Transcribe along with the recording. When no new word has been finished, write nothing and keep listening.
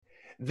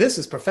This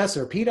is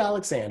Professor Pete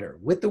Alexander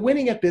with the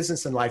Winning at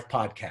Business and Life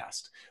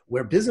podcast,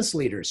 where business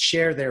leaders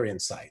share their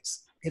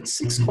insights. It's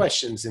 6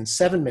 questions in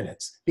 7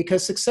 minutes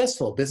because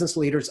successful business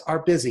leaders are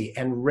busy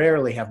and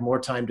rarely have more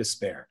time to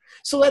spare.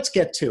 So let's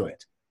get to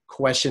it.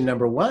 Question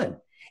number 1.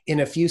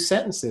 In a few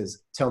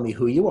sentences, tell me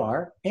who you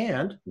are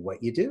and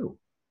what you do.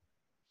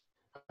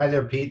 Hi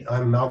there, Pete.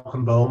 I'm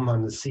Malcolm Bohm.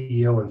 I'm the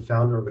CEO and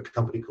founder of a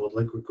company called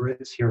Liquid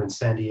Grids here in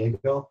San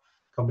Diego,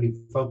 a company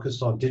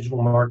focused on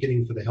digital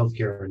marketing for the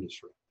healthcare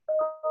industry.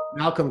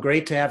 Malcolm,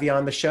 great to have you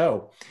on the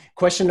show.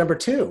 Question number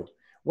 2.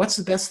 What's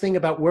the best thing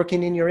about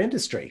working in your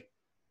industry?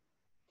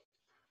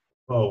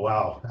 Oh,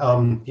 wow.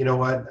 You know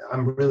what?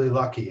 I'm really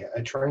lucky. I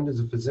trained as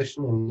a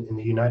physician in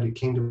the United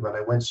Kingdom, and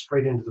I went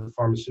straight into the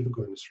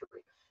pharmaceutical industry.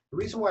 The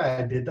reason why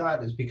I did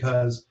that is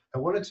because I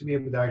wanted to be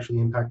able to actually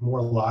impact more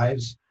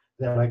lives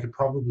than I could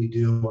probably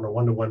do on a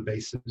one-to-one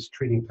basis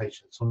treating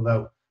patients,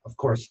 although, of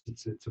course,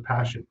 it's a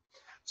passion.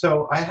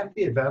 So I have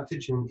the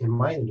advantage in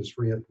my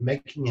industry of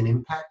making an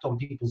impact on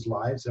people's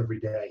lives every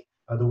day.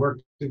 The work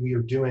that we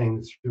are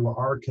doing through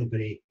our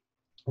company,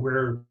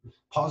 we're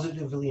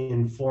positively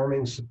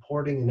informing,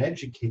 supporting, and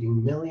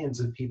educating millions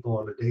of people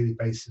on a daily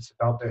basis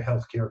about their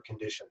healthcare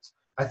conditions.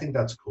 I think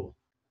that's cool.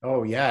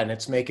 Oh, yeah, and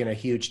it's making a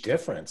huge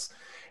difference.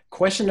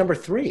 Question number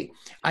 3.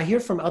 I hear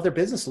from other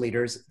business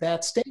leaders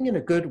that staying in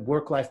a good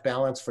work-life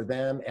balance for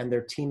them and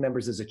their team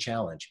members is a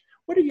challenge.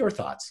 What are your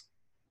thoughts?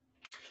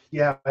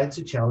 Yeah, it's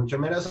a challenge. I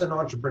mean, as an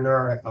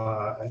entrepreneur,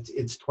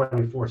 it's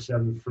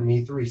 24/7 for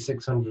me,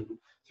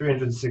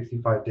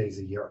 365 days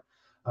a year.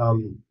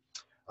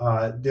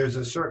 There's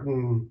a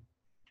certain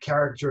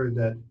character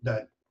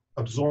that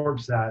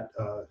absorbs that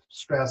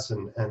stress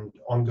and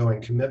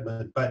ongoing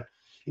commitment. But,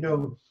 you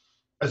know,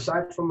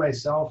 aside from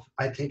myself,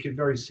 I take it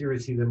very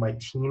seriously that my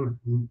team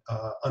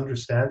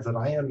understands that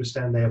I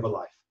understand they have a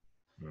life.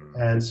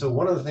 And so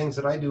one of the things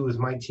that I do is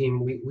my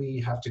team,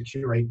 we have to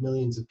curate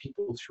millions of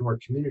people to our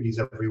communities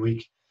every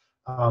week.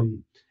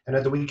 And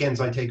at the weekends,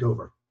 I take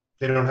over.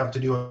 They don't have to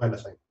do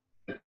anything.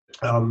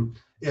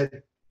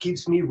 It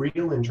keeps me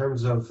real in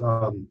terms of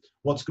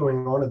what's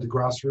going on at the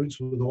grassroots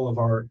with all of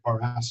our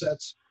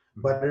assets,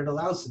 but it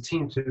allows the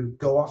team to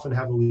go off and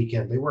have a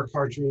weekend. They work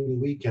hard during the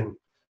week, and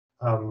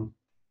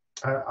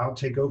I'll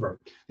take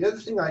over. The other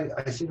thing I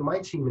say to my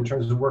team in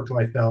terms of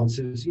work-life balance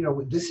is, you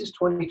know, this is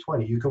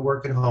 2020. You can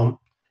work at home.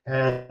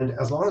 And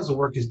as long as the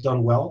work is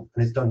done well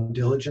and it's done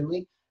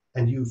diligently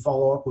and you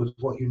follow up with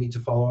what you need to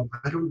follow up,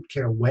 I don't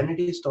care when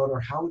it is done or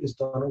how it is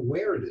done or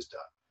where it is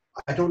done.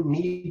 I don't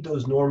need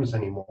those norms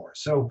anymore.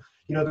 So,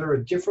 you know, there are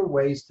different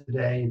ways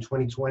today in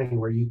 2020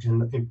 where you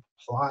can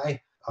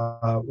apply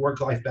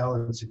work-life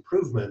balance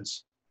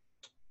improvements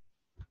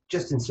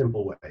just in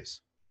simple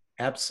ways.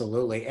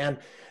 Absolutely. And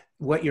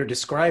what you're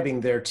describing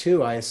there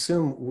too, I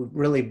assume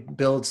really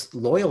builds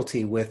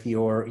loyalty with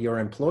your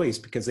employees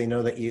because they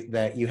know that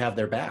you have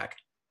their back.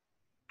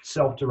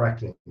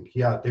 Self-directing.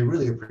 Yeah, they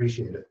really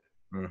appreciate it.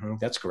 Mm-hmm.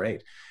 That's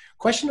great.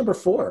 Question number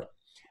 4.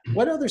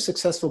 What other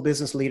successful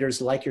business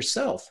leaders like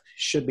yourself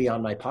should be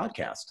on my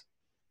podcast?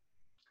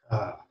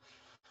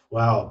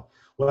 Wow.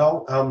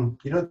 Well,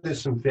 you know,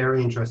 there's some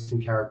very interesting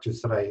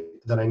characters that I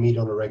meet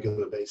on a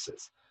regular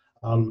basis.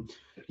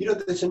 You know,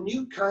 there's a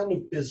new kind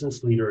of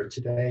business leader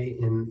today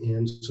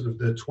in sort of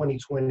the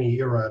 2020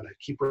 era, and I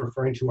keep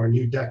referring to our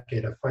new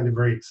decade. I find it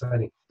very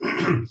exciting.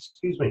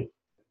 Excuse me.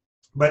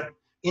 But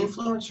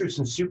influencers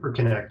and super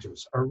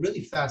connectors are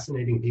really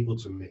fascinating people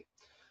to me.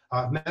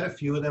 I've met a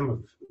few of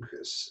them.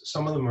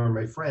 Some of them are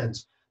my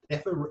friends. They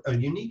have a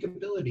unique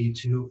ability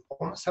to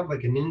almost have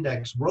like an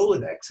index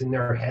Rolodex in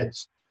their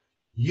heads.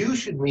 You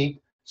should meet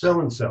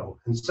so-and-so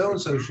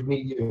should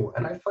meet you.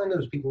 And I find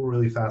those people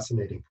really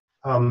fascinating.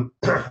 I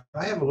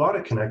have a lot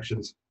of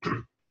connections.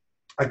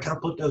 I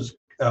can't put those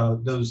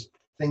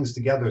things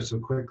together so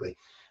quickly.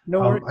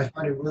 I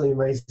find it really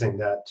amazing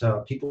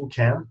that people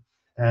can,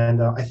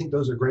 and I think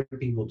those are great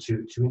people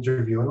to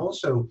interview. And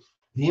also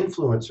the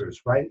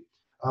influencers, right?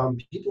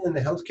 People in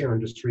the healthcare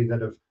industry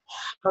that have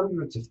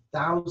hundreds of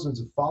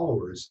thousands of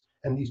followers,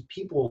 and these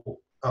people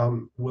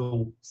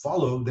will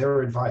follow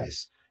their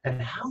advice. And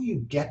how you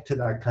get to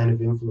that kind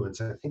of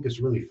influence, I think,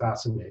 is really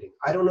fascinating.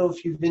 I don't know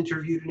if you've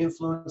interviewed an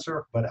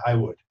influencer, but I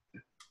would.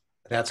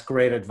 That's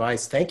great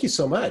advice. Thank you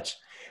so much.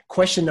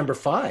 Question number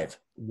 5.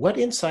 What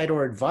insight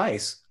or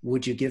advice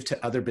would you give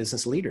to other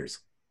business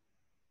leaders?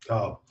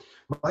 Oh,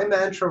 my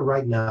mantra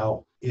right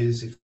now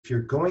is if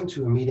you're going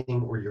to a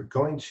meeting or you're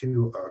going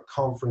to a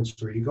conference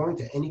or you're going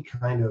to any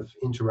kind of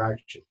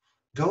interaction,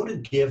 go to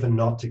give and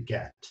not to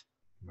get.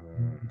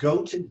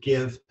 Go to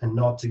give and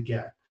not to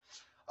get.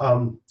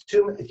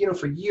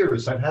 For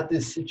years, I've had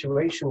this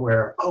situation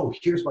where, oh,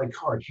 here's my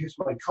card,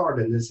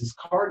 and this is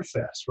card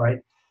fest,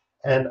 right?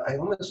 And I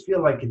almost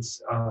feel like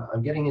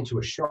I'm getting into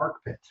a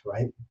shark pit,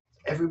 right?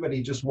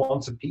 Everybody just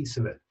wants a piece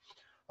of it.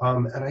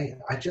 And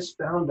I just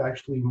found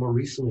actually more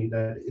recently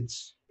that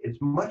it's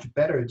much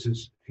better to,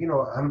 you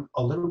know, I'm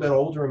a little bit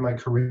older in my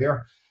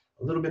career,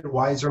 a little bit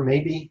wiser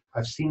maybe.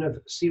 I've seen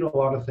a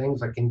lot of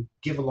things. I can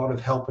give a lot of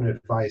help and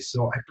advice.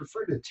 So I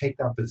prefer to take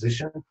that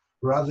position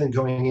rather than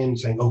going in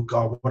saying, oh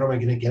God, what am I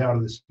going to get out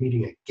of this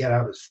meeting and get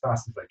out as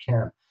fast as I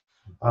can.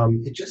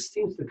 It just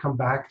seems to come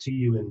back to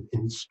you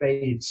in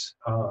spades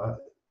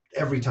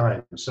every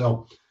time.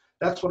 So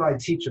that's what I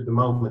teach at the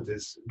moment,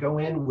 is go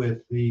in with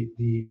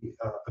the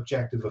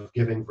objective of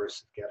giving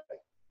versus getting.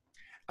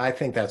 I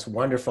think that's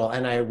wonderful.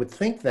 And I would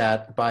think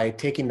that by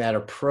taking that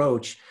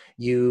approach,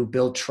 you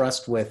build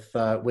trust with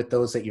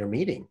those that you're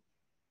meeting.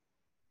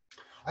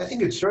 I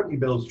think it certainly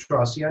builds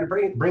trust. Yeah, and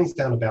it brings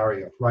down a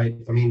barrier, right?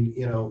 I mean,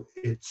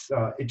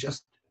 it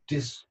just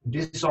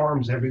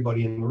disarms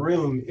everybody in the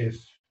room if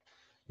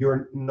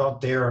you're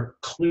not there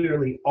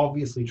clearly,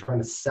 obviously trying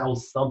to sell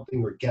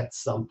something or get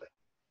something.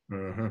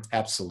 Mm-hmm.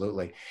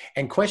 Absolutely.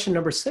 And question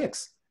number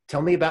 6,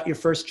 tell me about your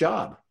first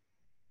job.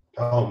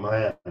 Oh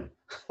man,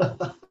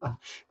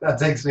 that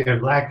takes me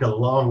like a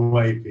long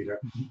way, Peter.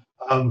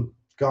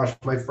 Gosh,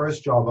 my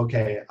first job,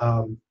 okay.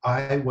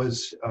 I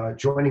was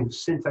joining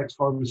Syntex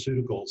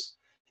Pharmaceuticals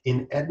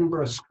in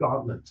Edinburgh,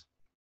 Scotland.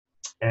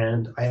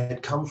 And I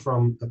had come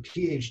from a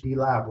PhD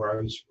lab where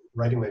I was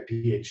writing my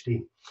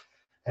PhD.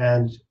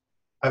 And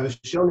I was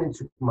shown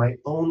into my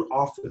own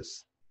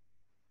office.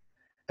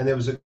 And there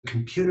was a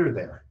computer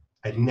there.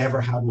 I'd never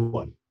had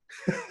one.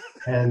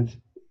 And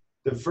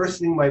the first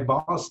thing my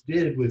boss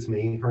did with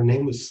me, her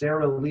name was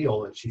Sarah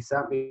Leal, and she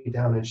sat me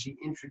down and she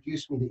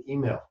introduced me to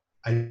email.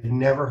 I'd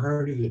never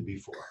heard of it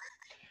before.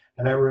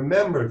 And I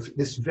remember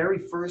this very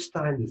first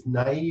time, this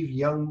naive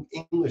young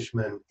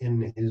Englishman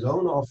in his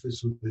own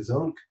office with his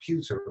own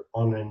computer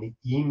on an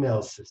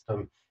email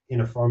system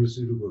in a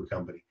pharmaceutical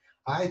company.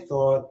 I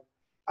thought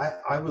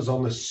I was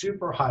on the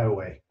super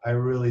highway. I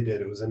really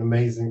did. It was an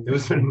amazing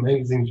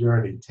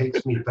journey. It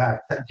takes me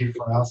back. Thank you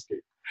for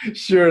asking.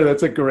 Sure,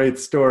 that's a great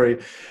story.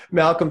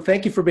 Malcolm,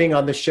 thank you for being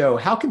on the show.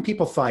 How can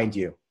people find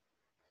you?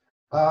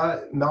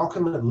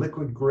 Malcolm at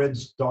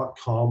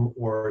liquidgrids.com,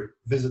 or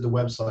visit the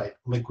website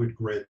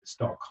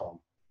liquidgrids.com.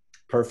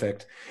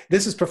 Perfect.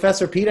 This is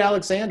Professor Pete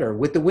Alexander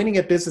with the Winning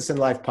at Business and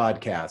Life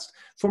podcast.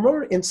 For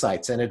more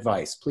insights and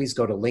advice, please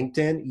go to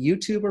LinkedIn,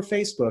 YouTube, or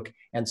Facebook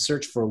and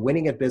search for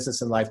Winning at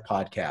Business and Life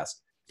podcast.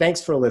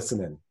 Thanks for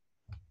listening.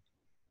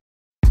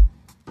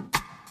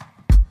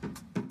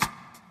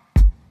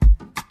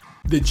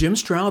 The Jim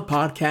Stroud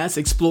podcast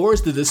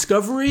explores the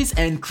discoveries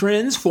and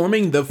trends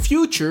forming the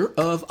future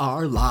of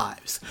our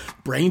lives.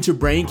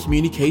 Brain-to-brain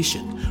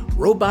communication,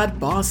 robot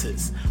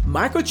bosses,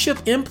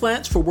 microchip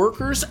implants for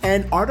workers,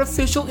 and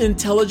artificial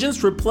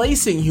intelligence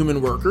replacing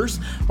human workers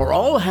are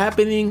all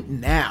happening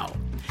now.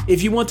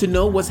 If you want to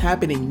know what's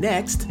happening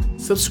next,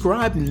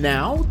 subscribe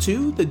now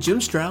to the Jim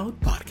Stroud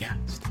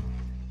podcast.